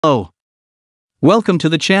Hello. Welcome to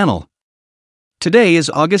the channel. Today is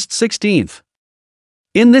August 16th.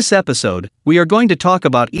 In this episode, we are going to talk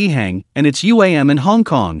about EHang and its UAM in Hong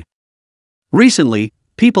Kong. Recently,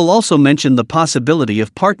 people also mentioned the possibility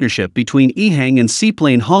of partnership between EHang and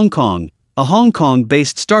Seaplane Hong Kong, a Hong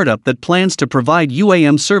Kong-based startup that plans to provide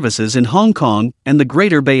UAM services in Hong Kong and the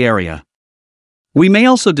Greater Bay Area. We may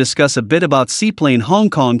also discuss a bit about Seaplane Hong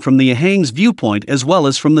Kong from the EHang's viewpoint as well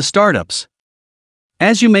as from the startups.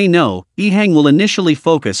 As you may know, EHang will initially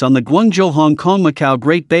focus on the Guangzhou Hong Kong Macau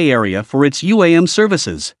Great Bay Area for its UAM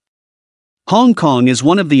services. Hong Kong is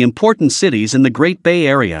one of the important cities in the Great Bay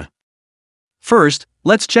Area. First,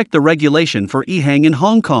 let's check the regulation for EHang in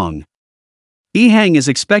Hong Kong. EHang is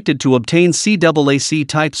expected to obtain CAAC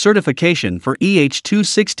type certification for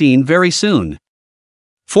EH216 very soon.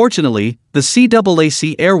 Fortunately, the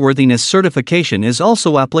CAAC airworthiness certification is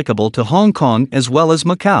also applicable to Hong Kong as well as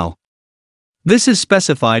Macau. This is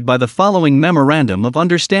specified by the following Memorandum of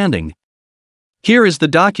Understanding. Here is the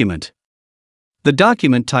document. The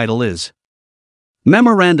document title is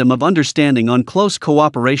Memorandum of Understanding on Close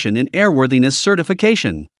Cooperation in Airworthiness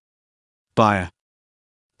Certification by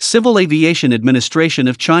Civil Aviation Administration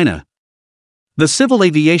of China, the Civil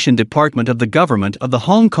Aviation Department of the Government of the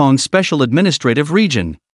Hong Kong Special Administrative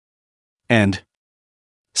Region, and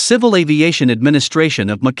Civil Aviation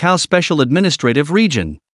Administration of Macau Special Administrative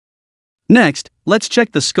Region. Next, let's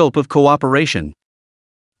check the scope of cooperation.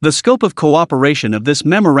 The scope of cooperation of this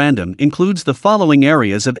memorandum includes the following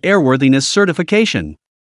areas of airworthiness certification.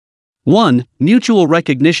 1. Mutual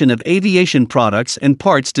recognition of aviation products and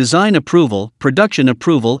parts design approval, production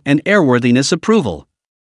approval, and airworthiness approval.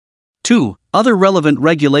 2. Other relevant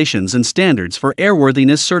regulations and standards for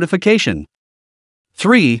airworthiness certification.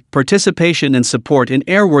 3. Participation and support in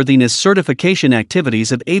airworthiness certification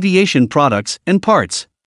activities of aviation products and parts.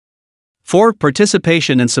 4.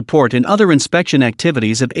 Participation and support in other inspection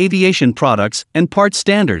activities of aviation products and parts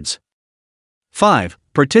standards. 5.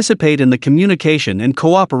 Participate in the communication and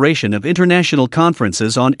cooperation of international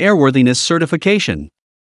conferences on airworthiness certification.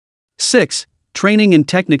 6. Training and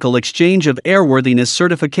technical exchange of airworthiness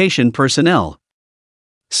certification personnel.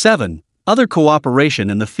 7. Other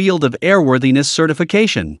cooperation in the field of airworthiness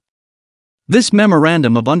certification. This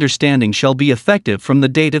Memorandum of Understanding shall be effective from the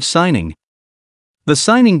date of signing. The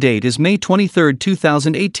signing date is May 23,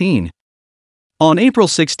 2018. On April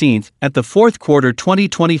 16, at the fourth quarter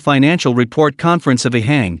 2020 financial report conference of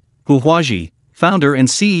EHang, Hu Huazhi, founder and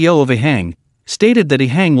CEO of EHang, stated that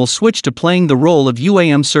EHang will switch to playing the role of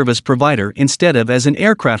UAM service provider instead of as an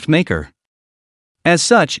aircraft maker. As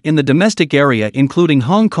such, in the domestic area including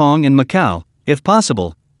Hong Kong and Macau, if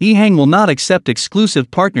possible, EHang will not accept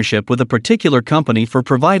exclusive partnership with a particular company for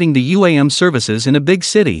providing the UAM services in a big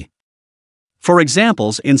city. For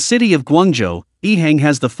examples, in city of Guangzhou, EHang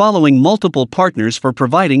has the following multiple partners for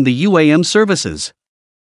providing the UAM services.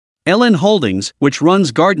 LN Holdings, which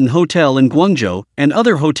runs Garden Hotel in Guangzhou and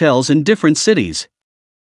other hotels in different cities.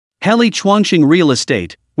 Heli Chuanxing Real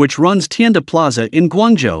Estate, which runs Tianda Plaza in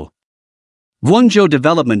Guangzhou. Guangzhou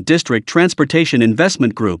Development District Transportation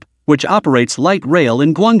Investment Group, which operates light rail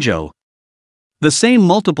in Guangzhou. The same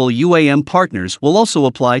multiple UAM partners will also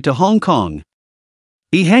apply to Hong Kong.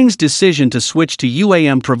 EHang's decision to switch to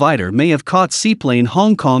UAM provider may have caught Seaplane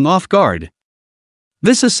Hong Kong off guard.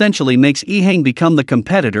 This essentially makes EHang become the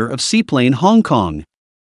competitor of Seaplane Hong Kong.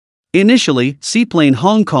 Initially, Seaplane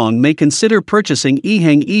Hong Kong may consider purchasing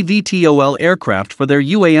EHang eVTOL aircraft for their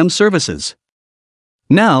UAM services.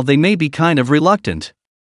 Now they may be kind of reluctant.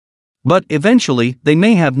 But eventually, they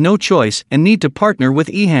may have no choice and need to partner with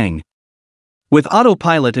EHang. With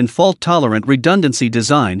autopilot and fault-tolerant redundancy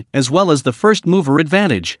design as well as the first-mover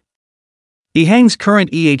advantage. EHang's current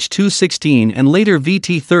EH216 and later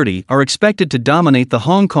VT30 are expected to dominate the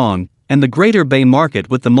Hong Kong and the Greater Bay market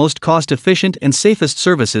with the most cost-efficient and safest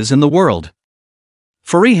services in the world.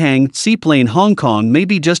 For EHang, Seaplane Hong Kong may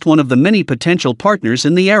be just one of the many potential partners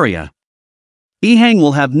in the area. EHang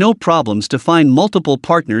will have no problems to find multiple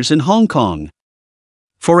partners in Hong Kong.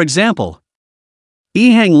 For example,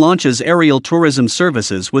 EHang launches aerial tourism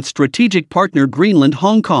services with strategic partner Greenland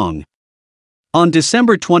Hong Kong. On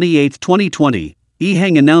December 28, 2020,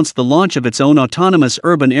 EHang announced the launch of its own autonomous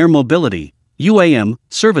urban air mobility (UAM)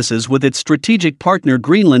 services with its strategic partner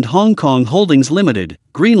Greenland Hong Kong Holdings Limited,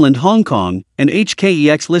 Greenland Hong Kong, an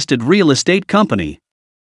HKEX-listed real estate company.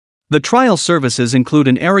 The trial services include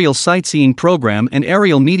an aerial sightseeing program and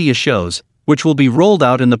aerial media shows, which will be rolled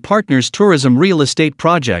out in the partner's tourism real estate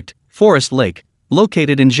project, Forest Lake,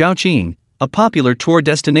 located in Zhaoqing, a popular tour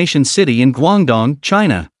destination city in Guangdong,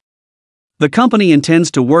 China. The company intends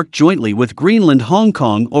to work jointly with Greenland Hong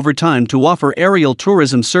Kong over time to offer aerial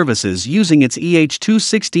tourism services using its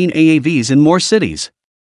EH216 AAVs in more cities.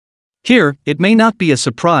 Here, it may not be a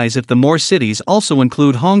surprise if the more cities also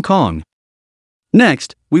include Hong Kong.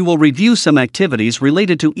 Next, we will review some activities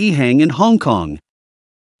related to EHang in Hong Kong.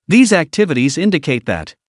 These activities indicate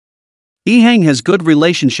that EHang has good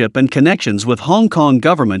relationship and connections with Hong Kong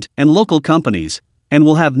government and local companies, and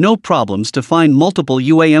will have no problems to find multiple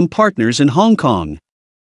UAM partners in Hong Kong.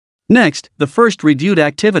 Next, the first reviewed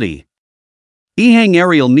activity. EHang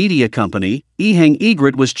Aerial Media Company, EHang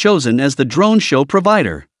Egret, was chosen as the drone show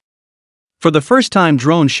provider for the first-time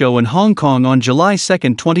drone show in Hong Kong on July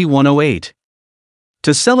 2, 2108.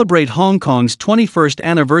 To celebrate Hong Kong's 21st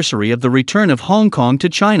anniversary of the return of Hong Kong to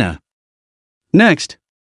China. Next,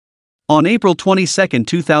 on April 22,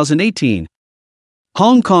 2018,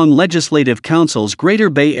 Hong Kong Legislative Council's Greater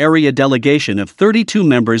Bay Area delegation of 32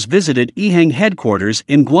 members visited EHang headquarters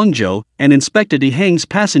in Guangzhou and inspected EHang's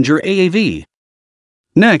passenger AAV.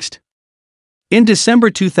 Next, in December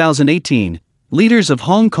 2018, leaders of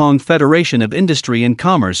Hong Kong Federation of Industry and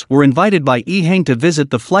Commerce were invited by EHang to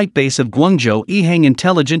visit the flight base of Guangzhou EHang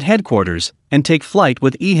Intelligent Headquarters and take flight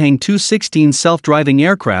with EHang 216 self-driving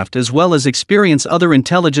aircraft, as well as experience other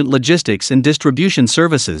intelligent logistics and distribution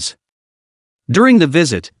services. During the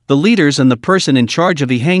visit, the leaders and the person in charge of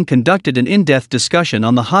EHang conducted an in-depth discussion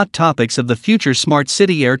on the hot topics of the future smart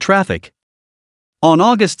city air traffic. On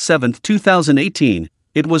August 7, 2018,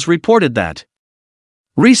 it was reported that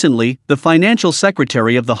recently, the Financial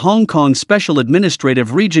Secretary of the Hong Kong Special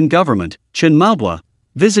Administrative Region Government, Chen Maobua,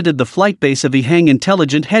 visited the flight base of EHang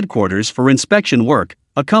Intelligent Headquarters for inspection work,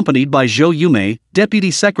 accompanied by Zhou Yumei,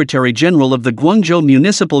 Deputy Secretary General of the Guangzhou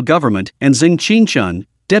Municipal Government, and Xing Qingchun,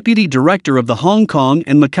 Deputy Director of the Hong Kong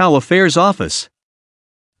and Macau Affairs Office.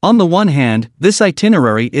 On the one hand, this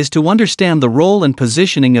itinerary is to understand the role and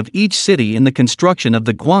positioning of each city in the construction of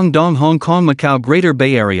the Guangdong-Hong Kong-Macau Greater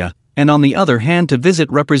Bay Area, and on the other hand to visit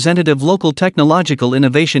representative local technological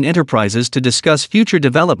innovation enterprises to discuss future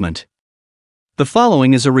development. The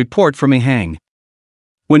following is a report from EHang.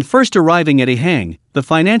 When first arriving at EHang, the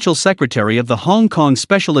Financial Secretary of the Hong Kong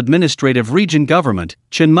Special Administrative Region Government,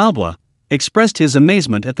 Chen Maobua, expressed his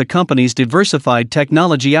amazement at the company's diversified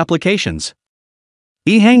technology applications.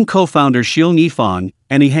 EHang co-founder Xiong Yifang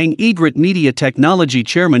and EHang Egret Media Technology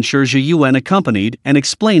Chairman Shi Zhiyuan accompanied and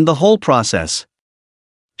explained the whole process.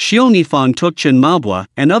 Xiong Yifang took Chen Maobua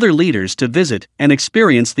and other leaders to visit and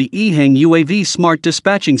experience the EHang UAV Smart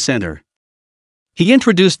Dispatching Center. He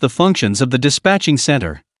introduced the functions of the dispatching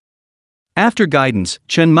center. After guidance,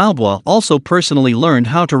 Chen Maobua also personally learned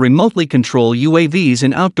how to remotely control UAVs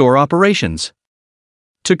in outdoor operations.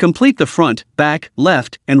 To complete the front, back,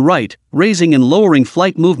 left, and right, raising and lowering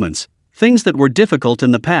flight movements, things that were difficult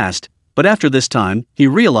in the past, but after this time, he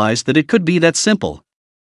realized that it could be that simple.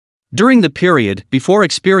 During the period before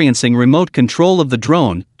experiencing remote control of the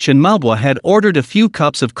drone, Chen Maobua had ordered a few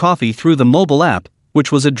cups of coffee through the mobile app, which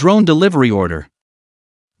was a drone delivery order.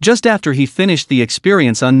 Just after he finished the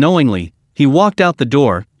experience unknowingly, he walked out the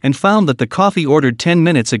door and found that the coffee ordered 10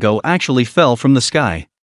 minutes ago actually fell from the sky.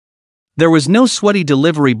 There was no sweaty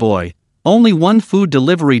delivery boy, only one food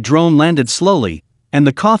delivery drone landed slowly, and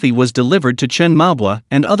the coffee was delivered to Chen Maobua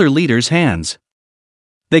and other leaders' hands.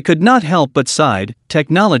 They could not help but sighed.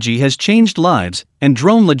 Technology has changed lives, and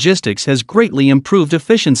drone logistics has greatly improved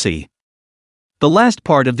efficiency. The last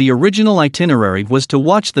part of the original itinerary was to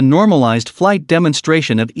watch the normalized flight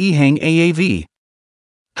demonstration of EHang AAV.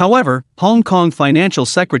 However, Hong Kong Financial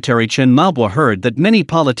Secretary Chen Maobua heard that many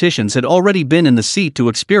politicians had already been in the seat to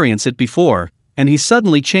experience it before, and he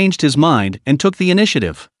suddenly changed his mind and took the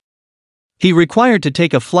initiative. He required to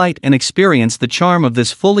take a flight and experience the charm of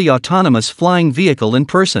this fully autonomous flying vehicle in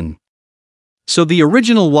person. So the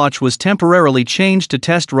original watch was temporarily changed to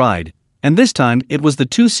test ride, and this time it was the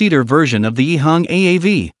two-seater version of the EHang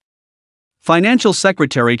AAV. Financial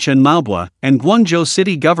Secretary Chen Maobua and Guangzhou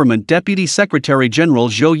City Government Deputy Secretary General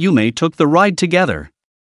Zhou Yumei took the ride together.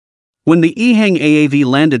 When the EHang AAV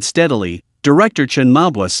landed steadily, Director Chen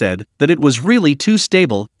Maobua said that it was really too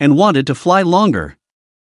stable and wanted to fly longer.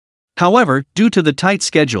 However, due to the tight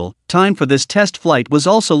schedule, time for this test flight was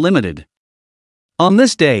also limited. On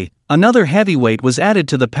this day, another heavyweight was added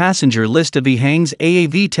to the passenger list of EHang's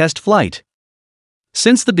AAV test flight.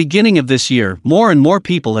 Since the beginning of this year, more and more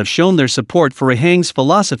people have shown their support for EHang's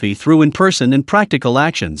philosophy through in-person and practical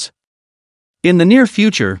actions. In the near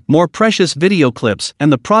future, more precious video clips and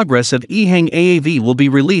the progress of EHang AAV will be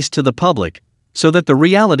released to the public, so that the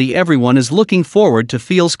reality everyone is looking forward to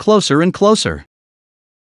feels closer and closer.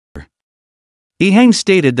 EHang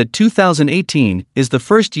stated that 2018 is the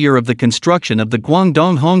first year of the construction of the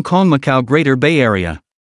Guangdong-Hong Kong-Macau Greater Bay Area.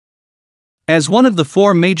 As one of the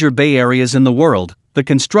 4 major bay areas in the world, the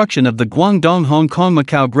construction of the Guangdong-Hong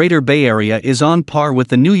Kong-Macau Greater Bay Area is on par with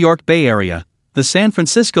the New York Bay Area, the San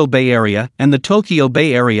Francisco Bay Area, and the Tokyo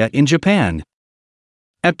Bay Area in Japan.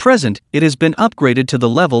 At present, it has been upgraded to the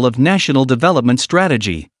level of national development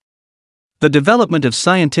strategy. The development of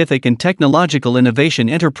scientific and technological innovation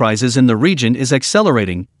enterprises in the region is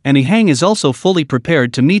accelerating, and EHang is also fully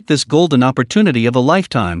prepared to meet this golden opportunity of a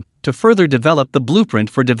lifetime, to further develop the blueprint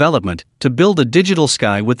for development, to build a digital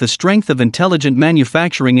sky with the strength of intelligent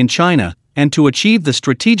manufacturing in China, and to achieve the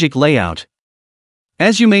strategic layout.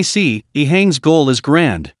 As you may see, EHang's goal is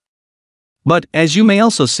grand. But, as you may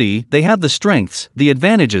also see, they have the strengths, the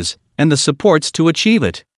advantages, and the supports to achieve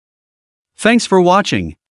it. Thanks for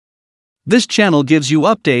watching. This channel gives you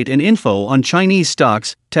update and info on Chinese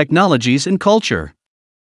stocks, technologies and culture.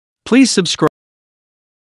 Please subscribe.